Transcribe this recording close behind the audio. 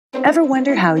Ever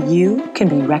wonder how you can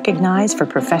be recognized for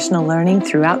professional learning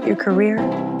throughout your career?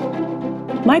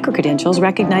 Microcredentials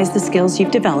recognize the skills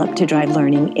you've developed to drive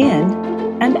learning in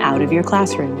and out of your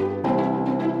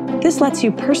classroom. This lets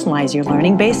you personalize your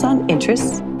learning based on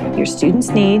interests, your students'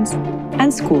 needs,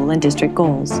 and school and district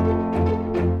goals.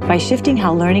 By shifting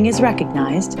how learning is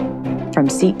recognized, from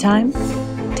seat time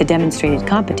to demonstrated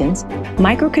competence,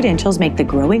 microcredentials make the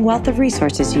growing wealth of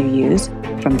resources you use,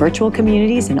 from virtual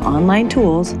communities and online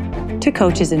tools to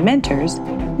coaches and mentors,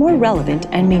 more relevant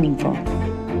and meaningful.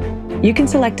 You can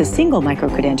select a single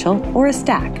microcredential or a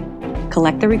stack,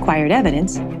 collect the required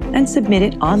evidence, and submit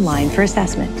it online for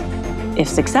assessment. If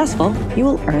successful, you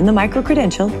will earn the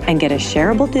microcredential and get a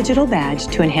shareable digital badge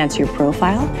to enhance your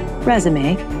profile,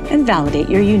 resume, and validate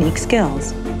your unique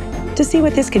skills. To see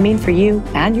what this can mean for you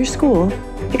and your school,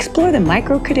 explore the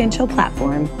microcredential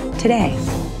platform today.